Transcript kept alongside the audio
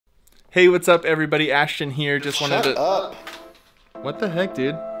Hey, what's up everybody? Ashton here. Just wanted to... Shut up. What the heck,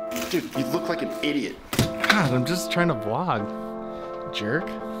 dude? Dude, you look like an idiot. God, I'm just trying to vlog. Jerk.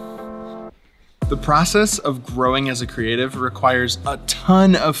 The process of growing as a creative requires a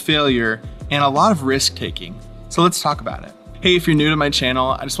ton of failure and a lot of risk taking. So let's talk about it. Hey, if you're new to my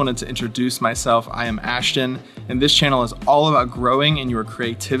channel, I just wanted to introduce myself. I am Ashton, and this channel is all about growing in your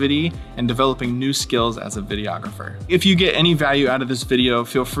creativity and developing new skills as a videographer. If you get any value out of this video,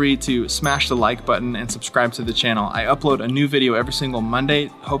 feel free to smash the like button and subscribe to the channel. I upload a new video every single Monday,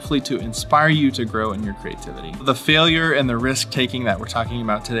 hopefully to inspire you to grow in your creativity. The failure and the risk taking that we're talking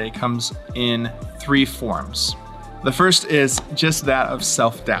about today comes in three forms. The first is just that of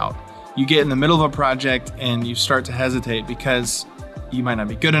self-doubt. You get in the middle of a project and you start to hesitate because you might not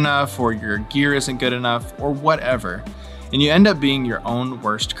be good enough, or your gear isn't good enough, or whatever. And you end up being your own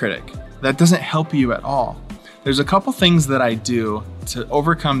worst critic. That doesn't help you at all. There's a couple things that I do to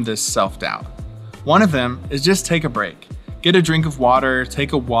overcome this self-doubt. One of them is just take a break. Get a drink of water,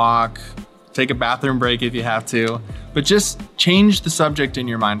 take a walk, take a bathroom break if you have to, but just change the subject in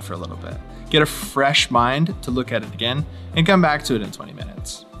your mind for a little bit. Get a fresh mind to look at it again and come back to it in 20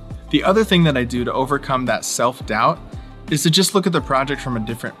 minutes. The other thing that I do to overcome that self-doubt is to just look at the project from a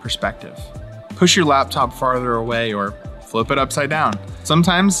different perspective. Push your laptop farther away or flip it upside down.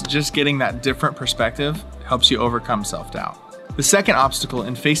 Sometimes just getting that different perspective helps you overcome self-doubt. The second obstacle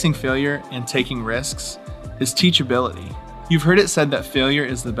in facing failure and taking risks is teachability. You've heard it said that failure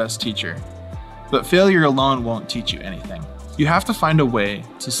is the best teacher, but failure alone won't teach you anything. You have to find a way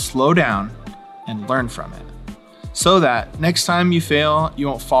to slow down and learn from it, so that next time you fail, you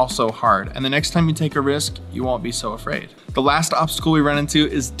won't fall so hard. And the next time you take a risk, you won't be so afraid. The last obstacle we run into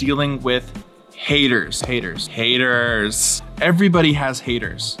is dealing with haters. Haters. Everybody has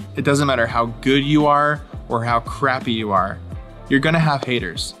haters. It doesn't matter how good you are or how crappy you are. You're gonna have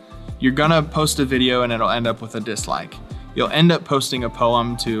haters. You're gonna post a video and it'll end up with a dislike. You'll end up posting a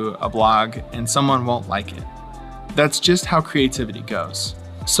poem to a blog and someone won't like it. That's just how creativity goes.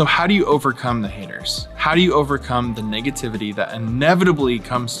 So how do you overcome the haters? How do you overcome the negativity that inevitably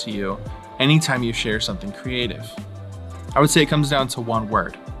comes to you anytime you share something creative? I would say it comes down to one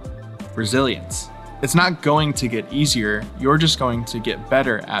word: resilience. It's not going to get easier, you're just going to get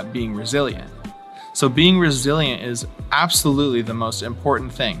better at being resilient. So being resilient is absolutely the most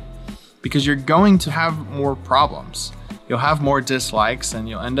important thing, because you're going to have more problems. You'll have more dislikes and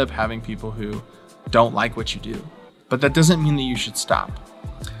you'll end up having people who don't like what you do. But that doesn't mean that you should stop.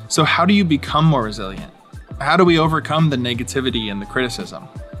 So how do you become more resilient? How do we overcome the negativity and the criticism?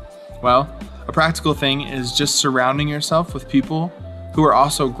 Well, a practical thing is just surrounding yourself with people who are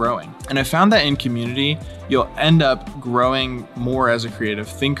also growing. And I found that in community, you'll end up growing more as a creative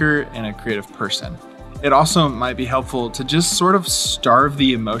thinker and a creative person. It also might be helpful to just sort of starve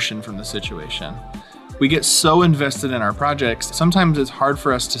the emotion from the situation. We get so invested in our projects, sometimes it's hard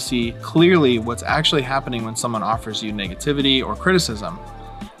for us to see clearly what's actually happening when someone offers you negativity or criticism.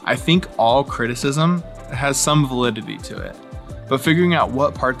 I think all criticism has some validity to it, but figuring out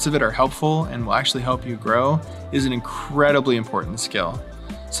what parts of it are helpful and will actually help you grow is an incredibly important skill.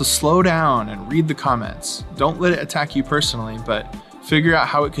 So slow down and read the comments. Don't let it attack you personally, but figure out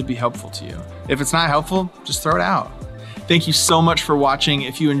how it could be helpful to you. If it's not helpful, just throw it out. Thank you so much for watching.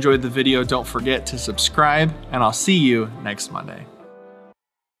 If you enjoyed the video, don't forget to subscribe, and I'll see you next Monday.